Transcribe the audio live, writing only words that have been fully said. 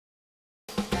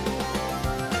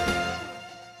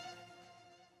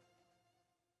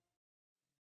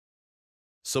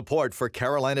Support for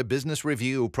Carolina Business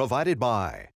Review provided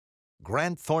by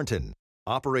Grant Thornton.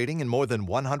 Operating in more than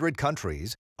 100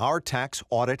 countries, our tax,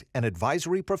 audit, and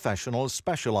advisory professionals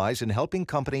specialize in helping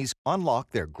companies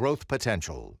unlock their growth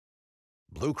potential.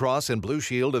 Blue Cross and Blue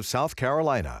Shield of South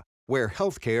Carolina, where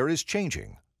healthcare is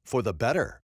changing for the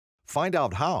better. Find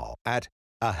out how at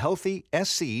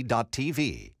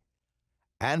ahealthysc.tv.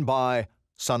 And by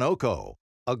Sunoco,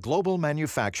 a global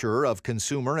manufacturer of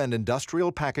consumer and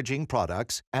industrial packaging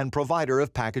products and provider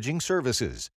of packaging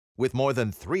services, with more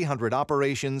than 300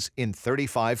 operations in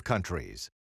 35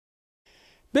 countries.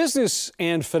 Business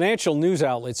and financial news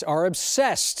outlets are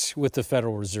obsessed with the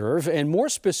Federal Reserve, and more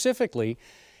specifically,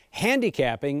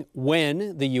 handicapping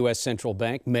when the U.S. Central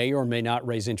Bank may or may not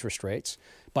raise interest rates,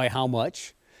 by how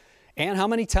much, and how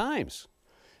many times.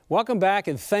 Welcome back,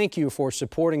 and thank you for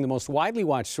supporting the most widely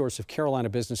watched source of Carolina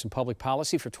business and public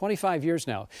policy for 25 years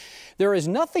now. There is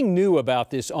nothing new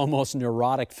about this almost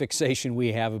neurotic fixation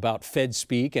we have about Fed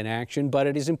speak and action, but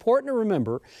it is important to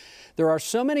remember there are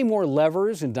so many more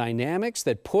levers and dynamics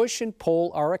that push and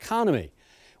pull our economy.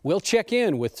 We'll check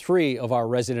in with 3 of our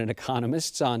resident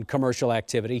economists on commercial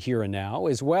activity here and now,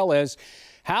 as well as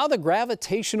how the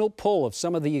gravitational pull of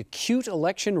some of the acute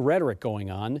election rhetoric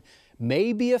going on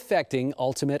may be affecting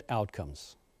ultimate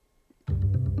outcomes.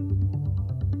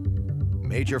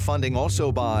 Major funding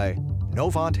also by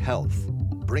Novant Health,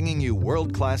 bringing you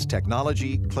world-class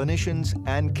technology, clinicians,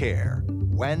 and care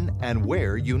when and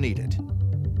where you need it.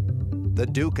 The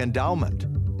Duke Endowment,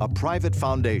 a private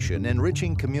foundation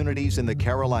enriching communities in the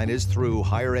Carolinas through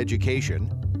higher education,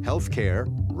 healthcare,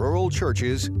 rural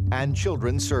churches, and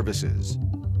children's services.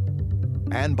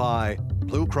 And by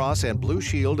Blue Cross and Blue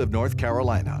Shield of North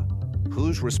Carolina.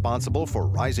 Who's responsible for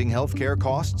rising healthcare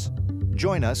costs?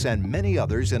 Join us and many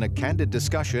others in a candid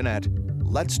discussion at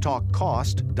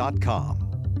letstalkcost.com.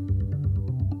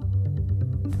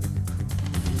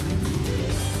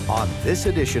 On this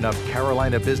edition of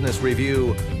Carolina Business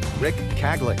Review, Rick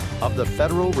Kaglick of the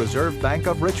Federal Reserve Bank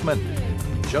of Richmond,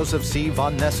 Joseph C.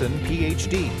 Von Nessen,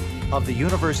 Ph.D. of the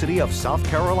University of South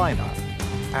Carolina,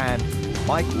 and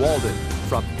Mike Walden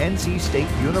from NC State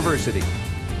University.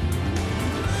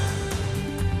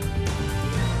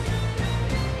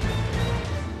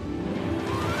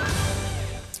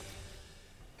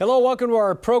 Hello, welcome to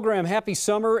our program. Happy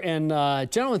summer, and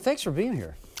gentlemen, thanks for being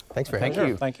here. Thanks for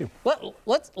having me. Thank you.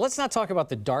 Let's not talk about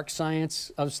the dark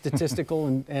science of statistical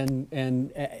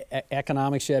and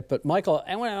economics yet, but Michael,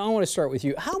 I want to start with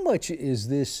you. How much is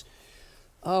this,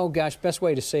 oh gosh, best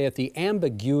way to say it, the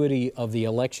ambiguity of the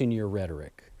election year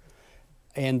rhetoric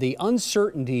and the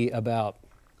uncertainty about,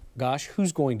 gosh,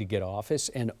 who's going to get office,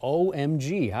 and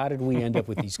OMG, how did we end up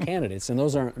with these candidates? And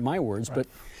those aren't my words, right. But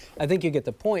I think you get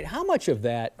the point. How much of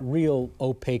that real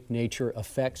opaque nature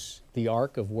affects the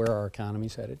arc of where our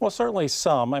economy's headed? Well, certainly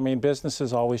some. I mean,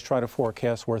 businesses always try to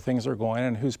forecast where things are going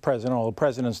and who's president. Although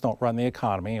presidents don't run the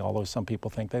economy, although some people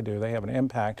think they do. They have an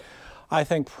impact. I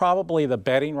think probably the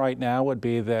betting right now would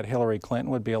be that Hillary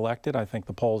Clinton would be elected. I think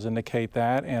the polls indicate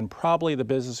that. And probably the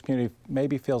business community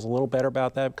maybe feels a little better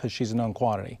about that because she's a known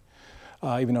quantity.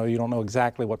 Even though you don't know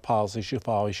exactly what policy she'll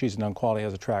follow, she's a known quantity,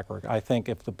 has a track record. I think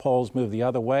if the polls move the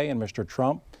other way and Mr.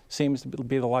 Trump seems to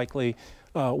be the likely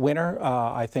winner,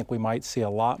 I think we might see a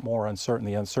lot more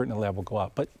uncertainty. The uncertainty level go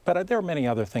up. But there are many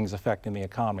other things affecting the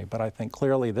economy. But I think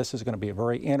clearly this is going to be a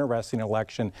very interesting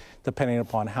election depending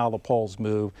upon how the polls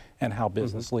move and how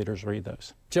business leaders read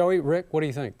those. Joey, Rick, what do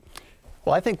you think?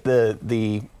 Well, I think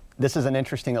this is an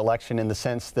interesting election in the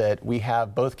sense that we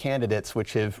have both candidates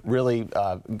which have really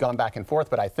gone back and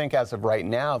forth, but I think as of right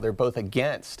now, they're both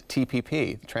against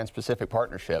TPP, the Trans-Pacific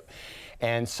Partnership.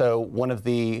 And so one of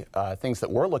the things that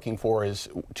we're looking for is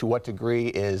to what degree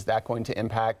is that going to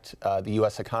impact the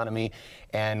U.S. economy,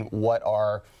 and what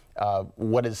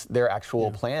is their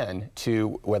actual plan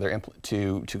to whether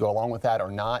to go along with that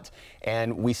or not.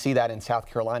 And we see that in South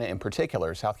Carolina in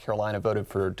particular. South Carolina voted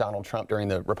for Donald Trump during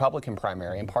the Republican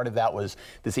primary, and part of that was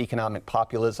this economic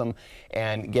populism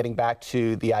and getting back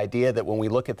to the idea that when we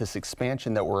look at this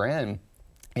expansion that we're in,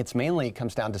 it's mainly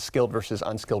comes down to skilled versus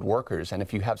unskilled workers. And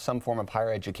if you have some form of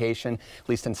higher education, at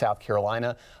least in South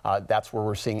Carolina, that's where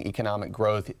we're seeing economic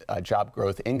growth, job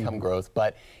growth, income growth.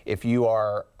 But if you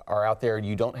are out there and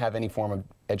you don't have any form of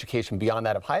education beyond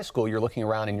that of high school, you're looking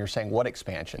around and you're saying, what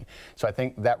expansion? So I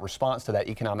think that response to that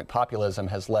economic populism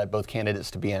has led both candidates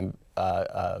to be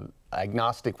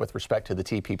agnostic with respect to the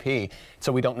TPP.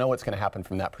 So we don't know what's going to happen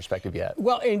from that perspective yet.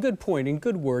 Well, and good point, and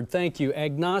good word, thank you.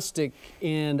 Agnostic,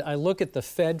 and I look at the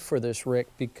Fed for this, Rick,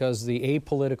 because the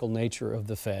apolitical nature of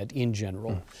the Fed in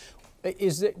general.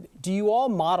 Do you all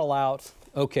model out,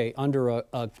 okay, under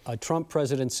a Trump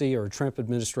presidency or a Trump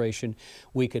administration,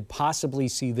 we could possibly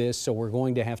see this, so we're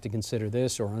going to have to consider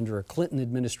this, or under a Clinton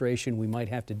administration, we might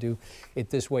have to do it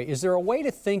this way? Is there a way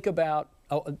to think about,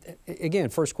 again,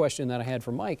 first question that I had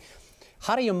for Mike,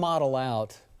 how do you model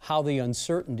out how the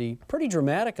uncertainty, pretty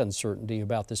dramatic uncertainty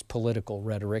about this political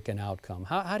rhetoric and outcome,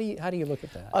 how do you look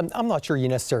at that? I'm not sure you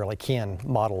necessarily can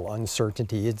model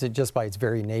uncertainty. It's just by its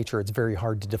very nature, it's very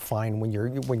hard to define when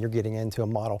you're getting into a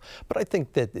model. But I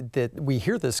think that we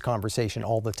hear this conversation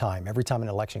all the time. Every time an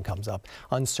election comes up,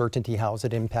 uncertainty, how is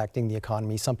it impacting the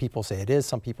economy? Some people say it is,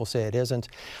 some people say it isn't.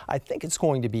 I think it's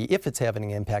going to be, if it's having an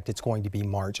impact, it's going to be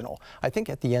marginal. I think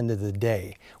at the end of the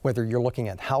day, whether you're looking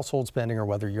at household spending or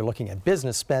whether you're looking at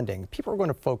business spending, people are going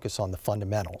to focus on the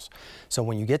fundamentals. So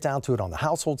when you get down to it on the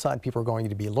household side, people are going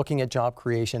to be looking at job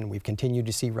creation. We've continued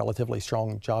to see relatively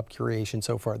strong job creation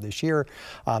so far this year.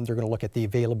 They're going to look at the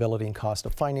availability and cost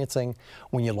of financing.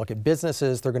 When you look at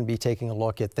businesses, they're going to be taking a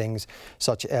look at things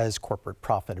such as corporate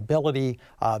profitability,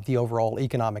 the overall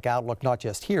economic outlook, not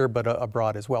just here, but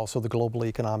abroad as well. So the global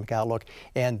economic outlook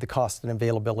and the cost and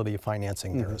availability of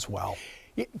financing there as well.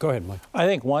 Yeah, go ahead, Mike. I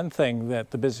think one thing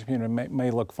that the business community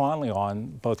may look fondly on,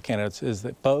 both candidates, is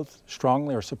that both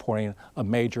strongly are supporting a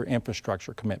major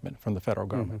infrastructure commitment from the federal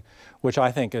government, which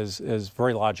I think is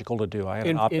very logical to do. I had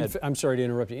an op-ed. I'm sorry to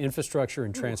interrupt you. Infrastructure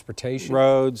and transportation?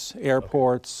 Roads,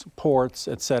 airports, ports,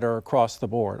 et cetera, across the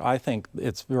board. I think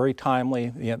it's very timely.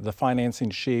 The financing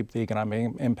sheep, the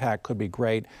economic impact could be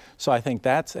great. So I think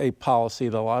that's a policy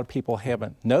that a lot of people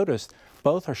haven't noticed.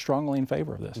 Both are strongly in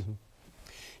favor of this.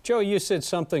 Joe, you said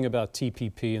something about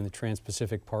TPP and the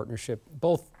Trans-Pacific Partnership.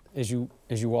 Both, as you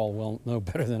all well know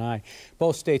better than I,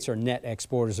 both states are net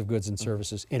exporters of goods and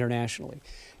services internationally.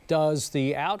 Does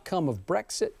the outcome of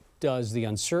Brexit, does the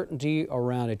uncertainty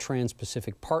around a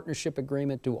Trans-Pacific Partnership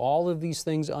agreement, do all of these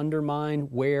things undermine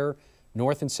where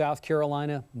North and South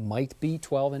Carolina might be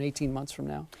 12 and 18 months from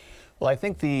now? Well, I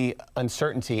think the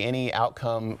uncertainty, any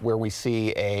outcome where we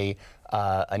see a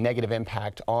negative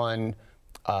impact on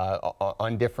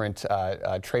different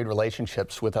trade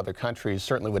relationships with other countries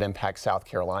certainly would impact South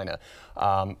Carolina.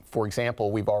 For example,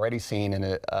 we've already seen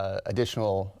an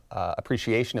additional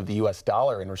appreciation of the U.S.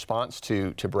 dollar in response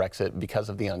to Brexit because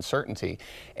of the uncertainty.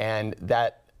 And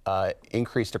that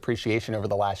increased appreciation over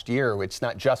the last year. It's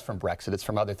not just from Brexit, it's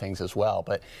from other things as well.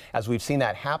 But as we've seen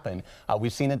that happen,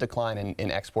 we've seen a decline in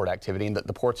export activity. And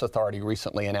the Ports Authority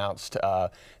recently announced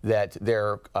that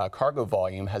their cargo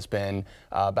volume has been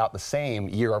about the same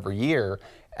year over year,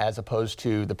 as opposed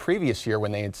to the previous year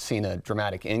when they had seen a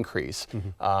dramatic increase.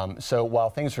 So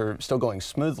while things are still going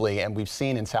smoothly, and we've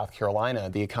seen in South Carolina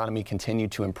the economy continue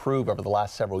to improve over the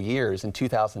last several years, in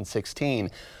 2016,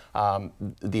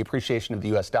 the appreciation of the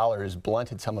U.S. dollar has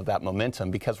blunted some of that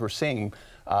momentum because we're seeing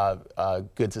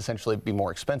goods essentially be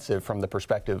more expensive from the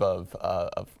perspective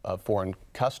of foreign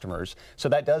customers. So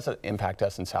that does impact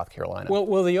us in South Carolina. Well,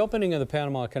 will the opening of the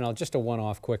Panama Canal, just a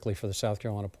one-off quickly for the South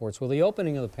Carolina ports, will the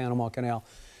opening of the Panama Canal,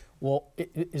 well,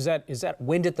 is that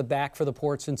wind at the back for the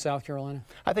ports in South Carolina?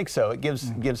 I think so. It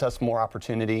gives us more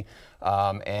opportunity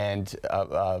and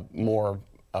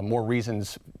more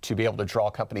reasons to be able to draw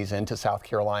companies into South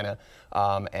Carolina,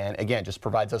 and again, just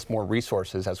provides us more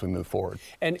resources as we move forward.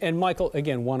 And Michael,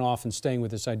 again, one off and staying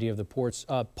with this idea of the ports,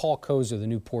 Paul Koza, the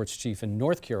new ports chief in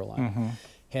North Carolina,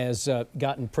 has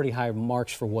gotten pretty high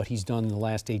marks for what he's done in the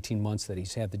last 18 months that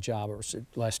he's had the job, or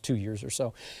last 2 years or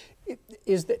so.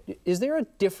 Is there a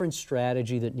different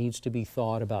strategy that needs to be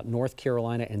thought about North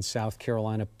Carolina and South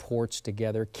Carolina ports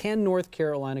together? Can North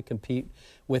Carolina compete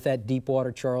with that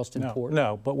Deepwater Charleston port?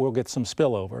 No, but we'll get some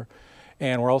spillover.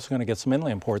 And we're also going to get some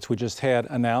inland ports. We just had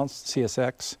announced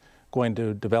CSX going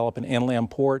to develop an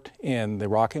inland port in the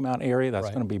Rocky Mount area. That's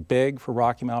going to be big for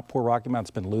Rocky Mount. Poor Rocky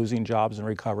Mount's been losing jobs in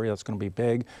recovery. That's going to be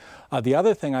big. The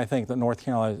other thing I think that North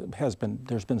Carolina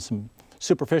there's been some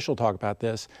superficial talk about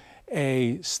this,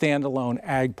 a standalone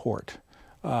ag port.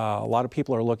 A lot of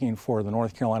people are looking for the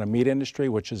North Carolina meat industry,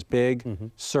 which is big,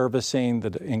 servicing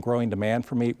and growing demand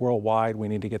for meat worldwide. We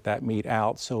need to get that meat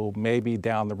out. So maybe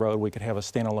down the road we could have a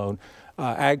standalone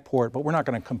ag port, but we're not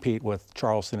going to compete with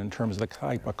Charleston in terms of the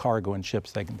type of cargo and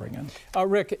ships they can bring in.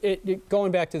 Rick,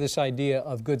 going back to this idea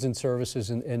of goods and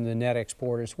services and the net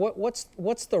exporters,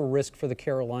 what's the risk for the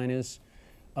Carolinas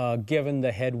given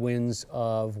the headwinds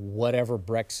of whatever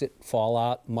Brexit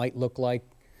fallout might look like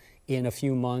in a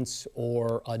few months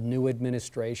or a new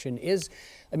administration? Is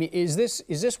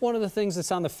this one of the things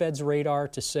that's on the Fed's radar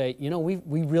to say, you know, we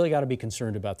really got to be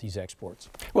concerned about these exports?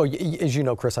 Well, as you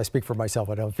know, Chris, I speak for myself.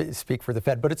 I don't speak for the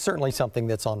Fed, but it's certainly something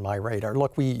that's on my radar.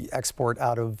 Look, we export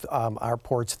out of our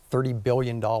ports $30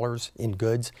 billion in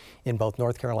goods in both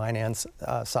North Carolina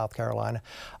and South Carolina.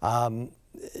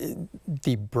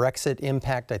 The Brexit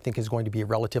impact, I think, is going to be a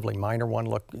relatively minor one.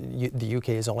 Look, the UK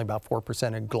is only about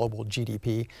 4% of global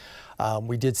GDP.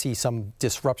 We did see some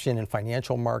disruption in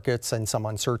financial markets and some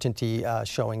uncertainty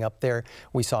showing up there.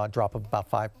 We saw a drop of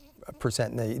about 5%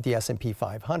 in the S&P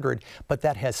 500, but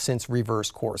that has since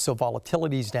reversed course. So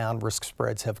volatility's down, risk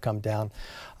spreads have come down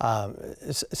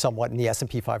somewhat, and the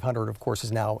S&P 500, of course,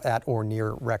 is now at or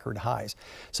near record highs.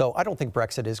 So I don't think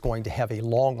Brexit is going to have a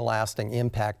long-lasting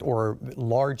impact or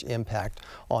large impact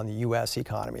on the U.S.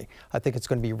 economy. I think it's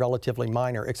going to be relatively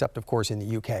minor, except, of course, in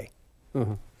the UK.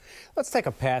 Mm-hmm. Let's take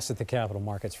a pass at the capital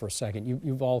markets for a second.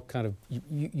 You've all kind of,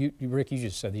 Rick, you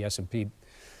just said the S&P,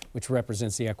 which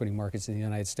represents the equity markets in the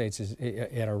United States, is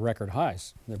at our record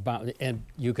highs. And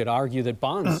you could argue that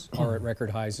bonds are at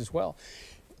record highs as well.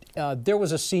 There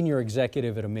was a senior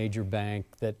executive at a major bank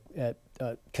that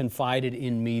confided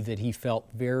in me that he felt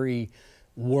very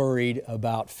worried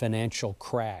about financial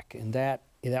crack, and that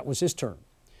was his term,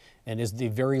 and is the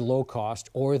very low cost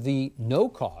or the no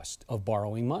cost of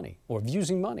borrowing money or of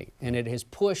using money. And it has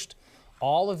pushed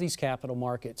all of these capital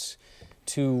markets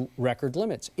to record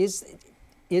limits. Is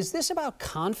this about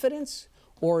confidence,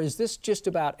 or is this just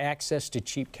about access to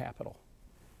cheap capital?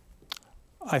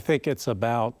 I think it's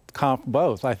about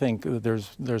both. I think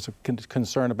there's a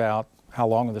concern about how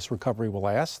long this recovery will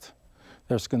last.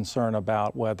 There's concern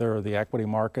about whether the equity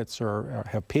markets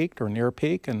have peaked or near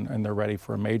peak and they're ready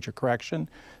for a major correction.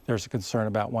 There's a concern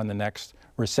about when the next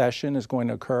recession is going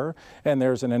to occur. And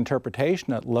there's an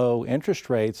interpretation that low interest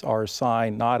rates are a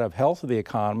sign not of health of the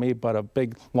economy, but of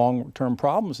big long-term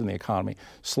problems in the economy.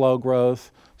 Slow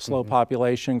growth, slow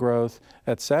population growth,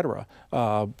 et cetera.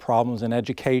 Problems in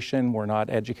education. We're not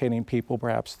educating people,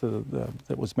 perhaps,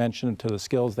 that was mentioned, to the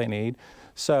skills they need.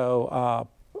 So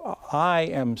I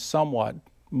am somewhat,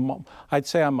 I'd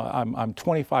say I'm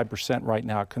 25% right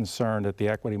now concerned that the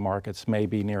equity markets may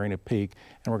be nearing a peak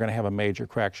and we're going to have a major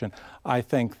correction. I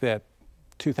think that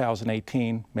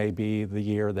 2018 may be the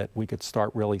year that we could start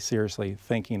really seriously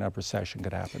thinking a recession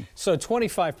could happen. So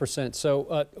 25%.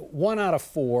 So 1 out of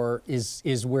 4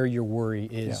 is where your worry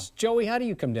is. Yeah. Joey, how do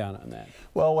you come down on that?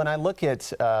 Well, when I look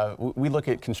at, we look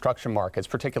at construction markets,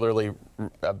 particularly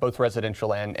both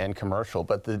residential and commercial,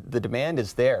 but the demand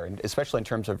is there, especially in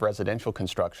terms of residential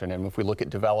construction. And if we look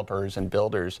at developers and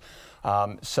builders,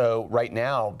 so right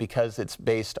now, because it's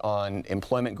based on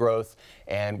employment growth,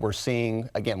 and we're seeing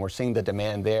the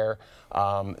demand there,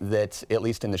 that at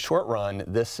least in the short run,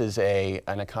 this is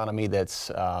an economy that's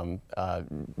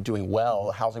doing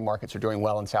well. Housing markets are doing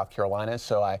well in South Carolina,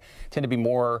 so I tend to be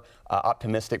more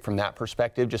optimistic from that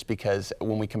perspective, just because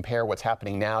when we compare what's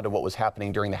happening now to what was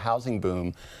happening during the housing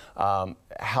boom,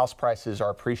 house prices are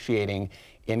appreciating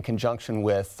in conjunction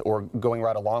with, or going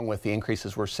right along with, the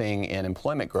increases we're seeing in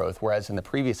employment growth, whereas in the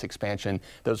previous expansion,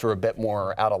 those were a bit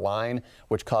more out of line,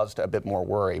 which caused a bit more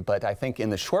worry. But I think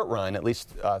in the short run, at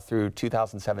least through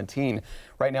 2017,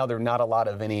 right now there are not a lot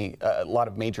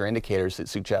of major indicators that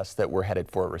suggest that we're headed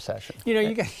for a recession. You know,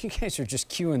 you guys are just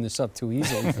queuing this up too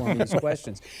easily for these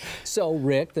questions. So,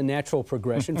 Rick, the natural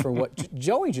progression for what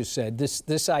Joey just said,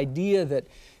 this idea that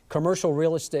commercial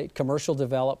real estate, commercial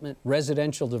development,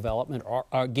 residential development are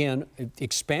again,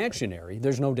 expansionary.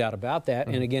 There's no doubt about that,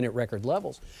 and again, at record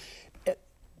levels.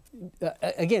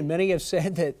 Again, many have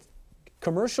said that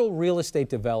commercial real estate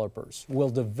developers will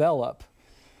develop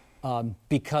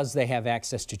because they have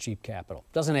access to cheap capital.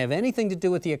 Doesn't have anything to do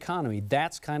with the economy.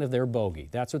 That's kind of their bogey.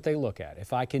 That's what they look at.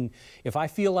 If I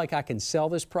feel like I can sell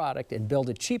this product and build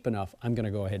it cheap enough, I'm going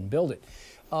to go ahead and build it.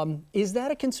 Is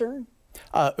that a concern?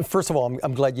 First of all,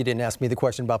 I'm glad you didn't ask me the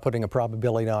question about putting a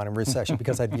probability on a recession,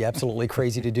 because I'd be absolutely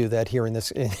crazy to do that here in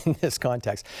this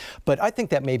context. But I think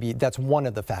that's one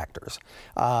of the factors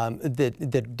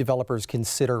that developers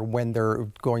consider when they're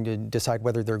going to decide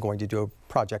whether they're going to do a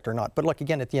project or not. But look,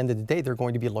 again, at the end of the day, they're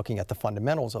going to be looking at the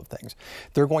fundamentals of things.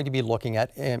 They're going to be looking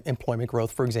at employment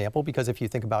growth, for example, because if you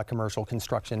think about commercial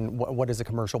construction, what is a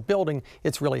commercial building?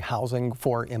 It's really housing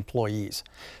for employees.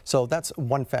 So that's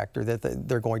one factor that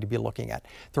they're going to be looking at.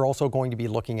 They're also going to be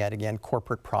looking at, again,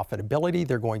 corporate profitability.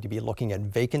 They're going to be looking at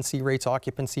vacancy rates,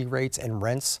 occupancy rates, and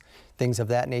rents, things of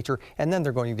that nature. And then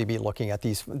they're going to be looking at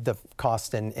the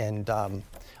cost and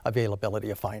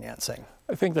availability of financing.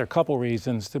 I think there are a couple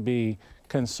reasons to be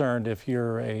concerned if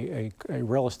you're a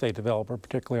real estate developer,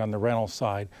 particularly on the rental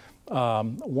side.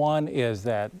 One is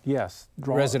that, yes.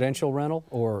 Residential rental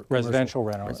or residential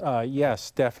rental.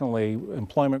 Yes, definitely.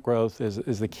 Employment growth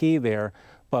is the key there.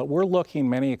 But we're looking,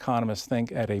 many economists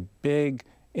think, at a big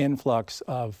influx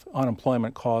of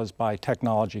unemployment caused by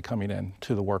technology coming in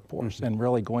to the workforce and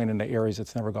really going into areas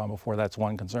it's never gone before. That's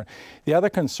one concern. The other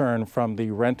concern from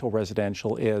the rental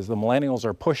residential is the millennials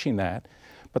are pushing that,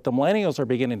 but the millennials are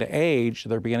beginning to age,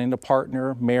 they're beginning to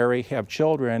partner, marry, have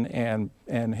children,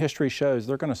 and history shows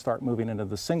they're going to start moving into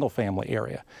the single family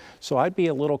area. So I'd be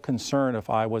a little concerned if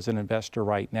I was an investor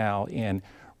right now in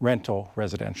rental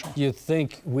residential. You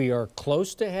think we are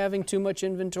close to having too much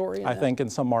inventory? I think in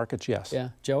some markets, yes. Yeah,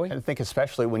 Joey? I think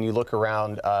especially when you look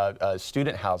around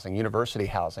student housing, university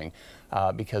housing,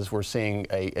 because we're seeing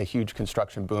a huge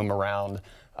construction boom around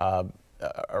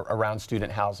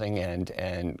student housing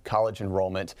and college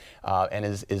enrollment, and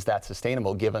is that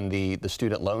sustainable given the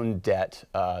student loan debt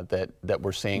that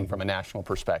we're seeing from a national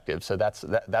perspective? So that's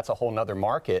a whole nother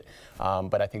market,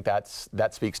 but I think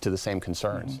that speaks to the same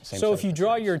concerns. So if you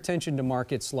draw your attention to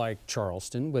markets like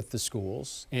Charleston with the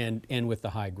schools and with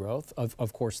the high growth,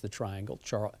 of course the Triangle,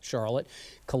 Charlotte,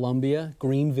 Columbia,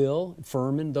 Greenville,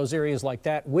 Furman, those areas like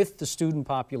that, with the student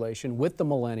population, with the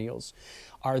millennials,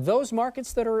 are those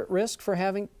markets that are at risk for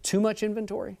having too much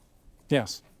inventory?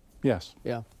 Yes. Yes.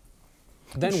 Yeah.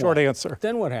 Then Short what? answer.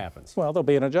 Then what happens? Well, there'll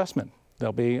be an adjustment.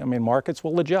 Markets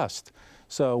will adjust.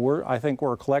 So I think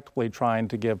we're collectively trying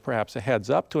to give perhaps a heads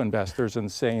up to investors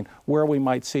and saying where we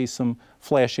might see some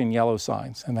flashing yellow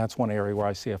signs, and that's one area where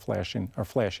I see a flashing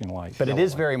light. But it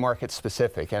is very market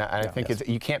specific, and I think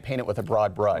you can't paint it with a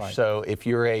broad brush. Right. So if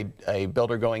you're a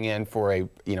builder going in for a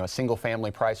single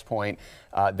family price point,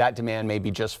 that demand may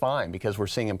be just fine because we're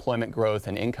seeing employment growth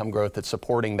and income growth that's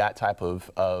supporting that type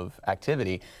of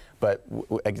activity. But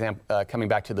coming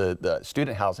back to the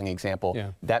student housing example,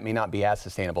 that may not be as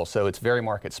sustainable. So it's very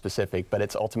market specific, but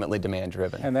it's ultimately demand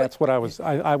driven. And that's what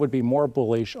I would be more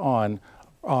bullish on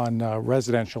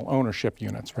residential ownership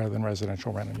units rather than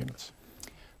residential rental units.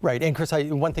 Right, and Chris,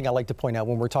 one thing I like to point out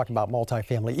when we're talking about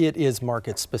multifamily, it is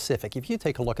market specific. If you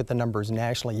take a look at the numbers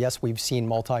nationally, yes, we've seen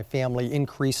multifamily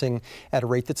increasing at a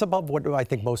rate that's above what I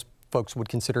think most folks would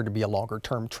consider to be a longer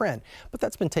term trend. But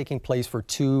that's been taking place for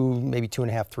maybe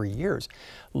 2.5, 3 years.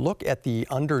 Look at the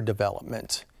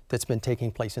underdevelopment that's been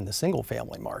taking place in the single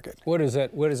family market. What does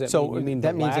that mean? So you mean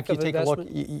that means if you take a look,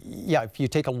 investment? if you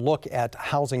take a look at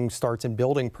housing starts and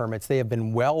building permits, they have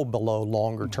been well below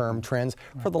longer term trends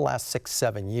for the last 6,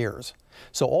 7 years.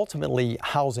 So ultimately,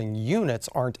 housing units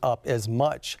aren't up as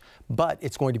much, but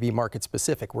it's going to be market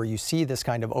specific. Where you see this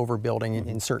kind of overbuilding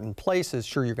in certain places,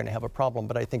 sure, you're going to have a problem.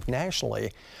 But I think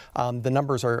nationally, the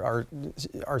numbers are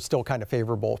still kind of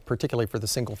favorable, particularly for the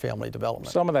single family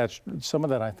development. Some of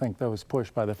that I think though is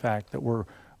pushed by the fact that we're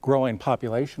growing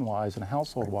population-wise and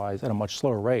household-wise at a much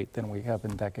slower rate than we have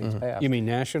in decades past. You mean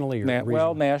nationally or regionally?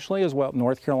 Well, nationally as well.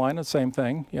 North Carolina, same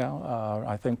thing. Yeah,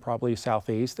 I think probably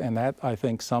Southeast, and that I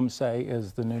think some say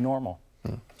is the new normal.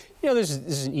 This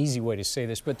is an easy way to say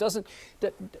this, but doesn't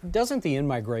the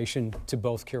in-migration to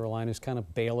both Carolinas kind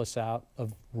of bail us out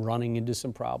of running into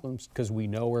some problems because we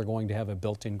know we're going to have a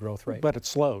built-in growth rate? But it's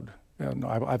slowed.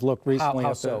 I've looked recently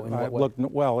at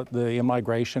the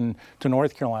immigration to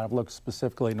North Carolina. I've looked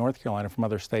specifically at North Carolina from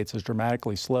other states has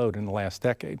dramatically slowed in the last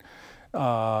decade.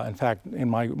 In fact,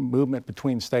 my movement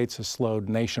between states has slowed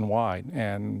nationwide,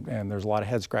 and there's a lot of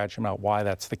head scratching about why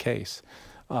that's the case.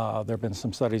 There have been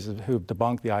some studies who've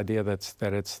debunked the idea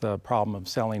that it's the problem of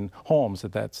selling homes,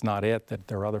 that's not it, that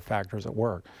there are other factors at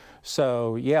work.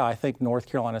 So yeah, I think North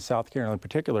Carolina, South Carolina in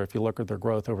particular, if you look at their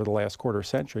growth over the last quarter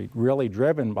century, really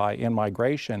driven by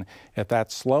in-migration, if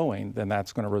that's slowing, then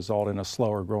that's going to result in a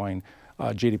slower growing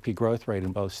GDP growth rate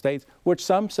in both states, which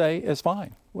some say is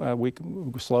fine.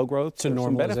 Slow growth to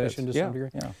normalization to some degree.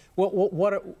 Yeah.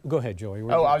 Well, go ahead, Joey.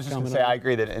 I was just going to say, I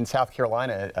agree that in South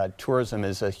Carolina, tourism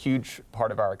is a huge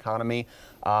part of our economy,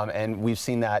 and we've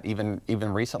seen that even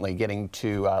recently, getting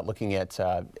to looking at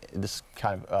this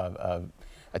kind of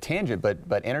a tangent,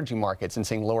 but energy markets and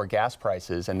seeing lower gas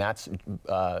prices, and that's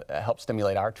helped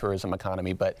stimulate our tourism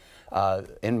economy. But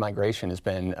in-migration has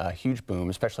been a huge boom,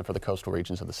 especially for the coastal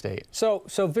regions of the state. So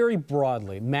very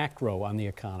broadly, macro on the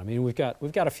economy, and we've got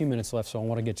a few minutes left, so I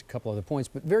want to get to a couple other points.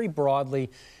 But very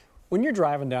broadly, when you're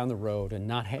driving down the road and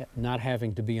not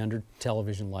having to be under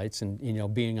television lights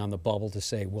and being on the bubble to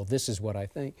say, well, this is what I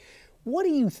think. What do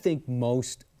you think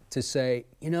most to say,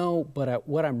 but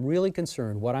what I'm really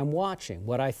concerned, what I'm watching,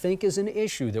 what I think is an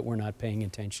issue that we're not paying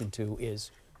attention to is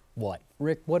what?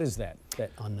 Rick, what is that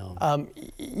unknown?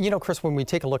 Chris, when we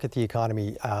take a look at the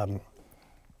economy,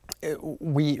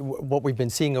 what we've been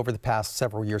seeing over the past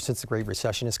several years since the Great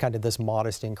Recession is kind of this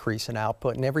modest increase in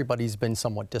output, and everybody's been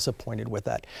somewhat disappointed with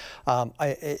that.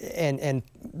 And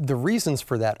the reasons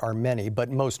for that are many, but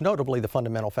most notably the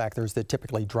fundamental factors that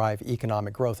typically drive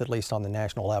economic growth, at least on the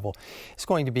national level, is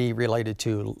going to be related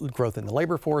to growth in the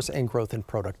labor force and growth in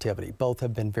productivity. Both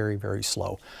have been very, very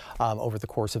slow over the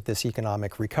course of this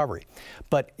economic recovery.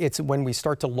 But it's when we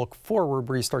start to look forward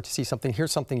where you start to see something,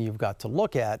 here's something you've got to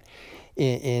look at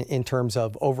in terms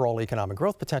of overall economic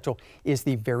growth potential, is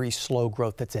the very slow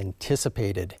growth that's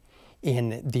anticipated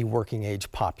in the working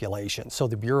age population. So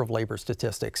the Bureau of Labor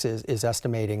Statistics is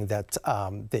estimating that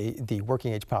the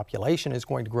working age population is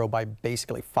going to grow by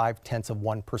basically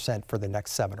 0.5% for the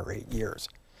next 7 or 8 years.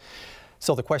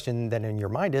 So the question then in your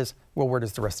mind is, well, where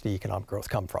does the rest of the economic growth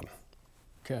come from?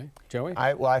 Okay, Joey?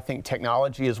 Well, I think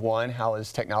technology is one. How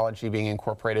is technology being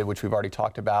incorporated, which we've already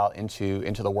talked about, into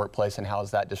the workplace, and how is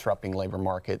that disrupting labor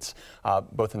markets,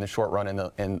 both in the short run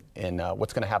and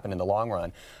what's going to happen in the long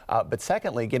run. But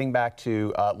secondly, getting back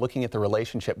to looking at the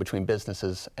relationship between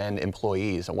businesses and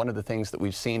employees. And one of the things that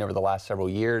we've seen over the last several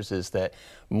years is that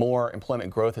more employment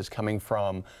growth is coming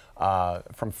from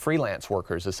freelance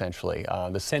workers, essentially.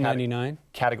 This 1099?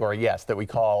 Category, yes, that we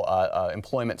call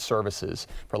employment services,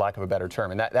 for lack of a better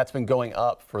term. And that's been going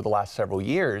up for the last several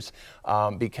years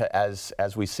because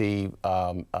as we see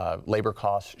labor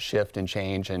costs shift and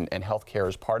change, and healthcare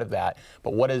is part of that.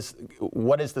 But what is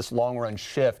this long-run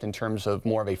shift in terms of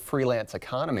more of a freelance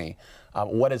economy?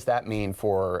 What does that mean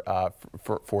for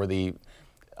the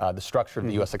structure of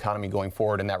the U.S. economy going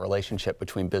forward and that relationship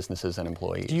between businesses and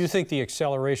employees? Do you think the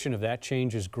acceleration of that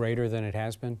change is greater than it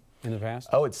has been in the past?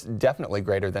 Oh, it's definitely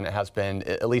greater than it has been.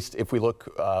 At least if we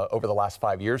look over the last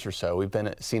 5 years or so, we've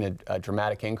seen a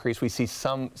dramatic increase. We see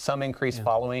some increase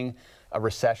following a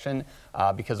recession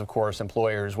because, of course,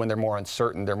 employers, when they're more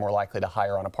uncertain, they're more likely to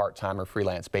hire on a part-time or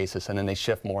freelance basis, and then they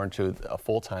shift more into a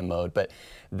full-time mode. But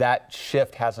that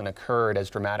shift hasn't occurred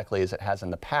as dramatically as it has in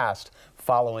the past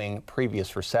following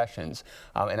previous recessions.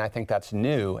 And I think that's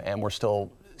new, and we're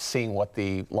still seeing what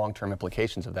the long-term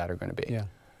implications of that are going to be. Yeah.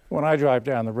 When I drive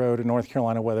down the road in North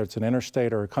Carolina, whether it's an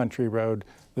interstate or a country road,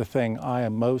 the thing I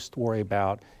am most worried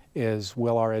about is,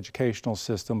 will our educational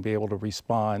system be able to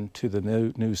respond to the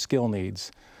new skill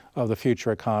needs of the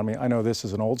future economy? I know this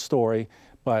is an old story,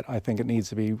 but I think it needs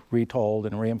to be retold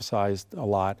and reemphasized a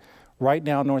lot. Right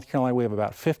now in North Carolina, we have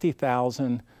about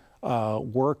 50,000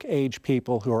 work-age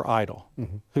people who are idle,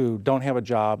 who don't have a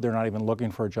job, they're not even looking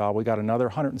for a job. We got another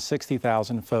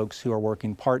 160,000 folks who are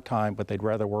working part-time, but they'd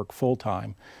rather work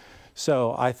full-time.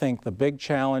 So I think the big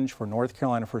challenge for North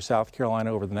Carolina, for South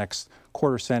Carolina over the next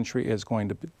quarter century is going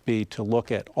to be to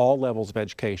look at all levels of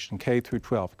education, K through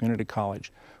 12, community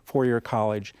college, four-year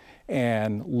college,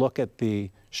 and look at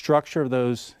the structure of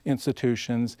those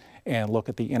institutions and look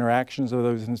at the interactions of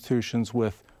those institutions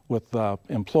with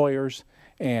employers.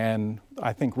 And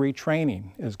I think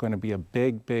retraining is going to be a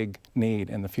big, big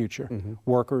need in the future.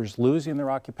 Workers losing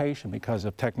their occupation because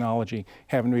of technology,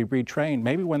 having to be retrained,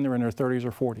 maybe when they're in their 30s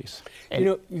or 40s. And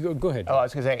you go ahead. Oh, I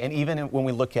was going to say, and even when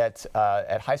we look at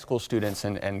high school students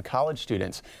and college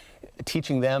students,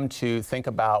 teaching them to think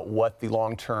about what the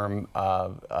long-term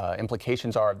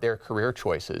implications are of their career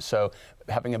choices. So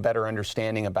having a better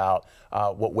understanding about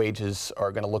what wages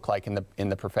are going to look like in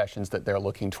the professions that they're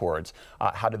looking towards.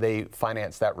 How do they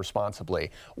finance that responsibly?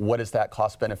 What does that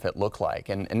cost-benefit look like?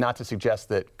 And not to suggest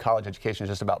that college education is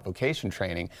just about vocation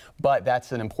training, but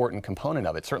that's an important component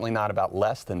of it. Certainly not about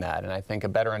less than that. And I think a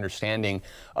better understanding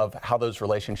of how those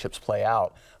relationships play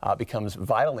out becomes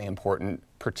vitally important,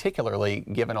 particularly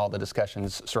given all the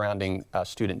discussions surrounding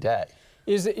student debt.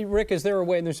 Rick, is there a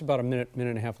way, and there's about a minute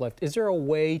and a half left, is there a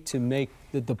way to make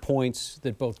the points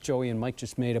that both Joey and Mike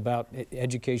just made about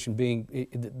education being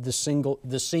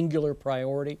the singular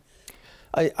priority?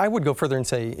 I would go further in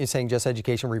saying just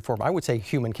education reform. I would say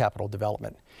human capital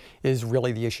development is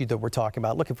really the issue that we're talking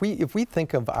about. Look, if we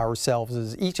think of ourselves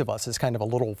as each of us as kind of a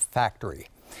little factory,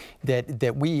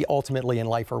 that we ultimately in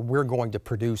life we're going to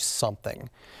produce something.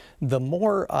 The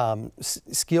more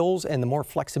skills and the more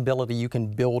flexibility you can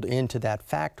build into that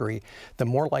factory, the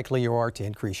more likely you are to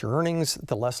increase your earnings,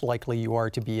 the less likely you are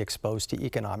to be exposed to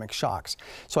economic shocks.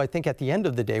 So I think at the end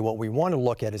of the day, what we want to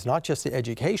look at is not just the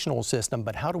educational system,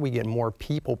 but how do we get more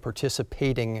people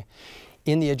participating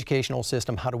in the educational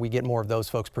system? How do we get more of those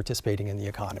folks participating in the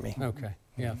economy? Okay.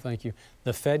 Yeah, thank you.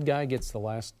 The Fed guy gets the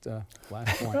last one.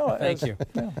 No, Thank you.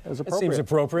 Yeah, it was That appropriate. seems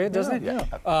appropriate, doesn't Yeah,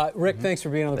 it? Rick, thanks for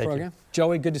being on the Thank you. program.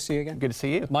 Joey, good to see you again. Good to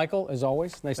see you. Michael, as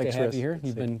always, nice Thanks, to have Chris. you here.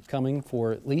 You've been coming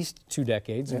for at least 2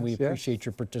 decades, and we Yes, yes. appreciate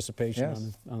your participation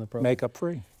Yes. on the program. Makeup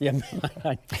free. Yeah,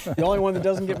 the only one that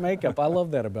doesn't get makeup. I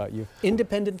love that about you.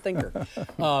 Independent thinker.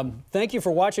 Thank you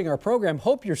for watching our program.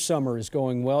 Hope your summer is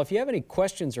going well. If you have any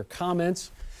questions or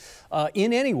comments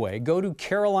in any way, go to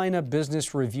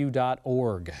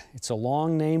carolinabusinessreview.org. It's a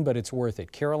long name, but it's worth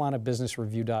it.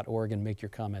 carolinabusinessreview.org, and make your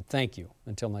comment. Thank you.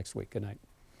 Until next week, good night.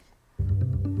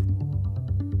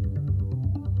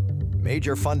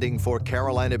 Major funding for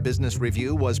Carolina Business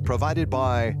Review was provided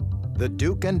by the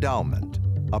Duke Endowment,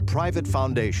 a private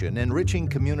foundation enriching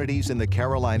communities in the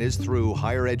Carolinas through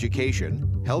higher education,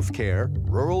 healthcare,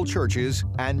 rural churches,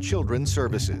 and children's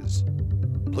services.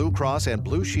 Blue Cross and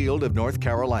Blue Shield of North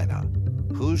Carolina.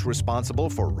 Who's responsible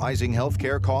for rising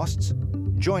healthcare costs?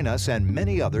 Join us and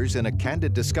many others in a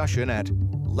candid discussion at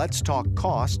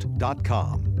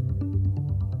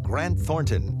letstalkcost.com. Grant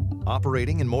Thornton.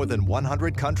 Operating in more than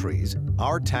 100 countries,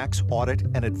 our tax, audit,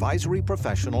 and advisory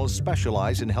professionals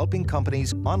specialize in helping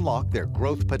companies unlock their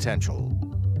growth potential.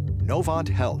 Novant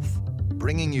Health,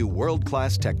 bringing you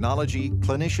world-class technology,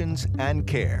 clinicians, and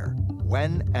care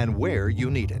when and where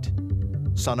you need it.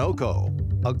 Sunoco,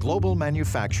 a global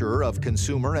manufacturer of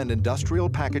consumer and industrial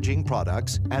packaging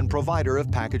products and provider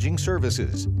of packaging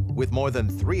services, with more than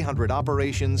 300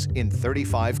 operations in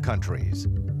 35 countries.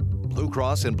 Blue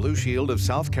Cross and Blue Shield of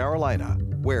South Carolina,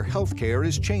 where healthcare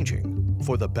is changing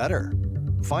for the better.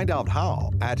 Find out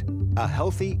how at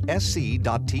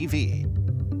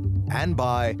ahealthysc.tv. And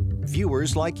by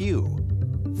viewers like you.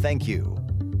 Thank you.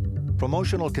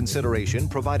 Promotional consideration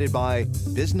provided by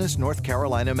Business North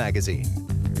Carolina Magazine.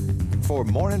 For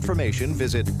more information,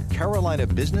 visit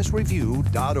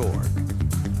carolinabusinessreview.org.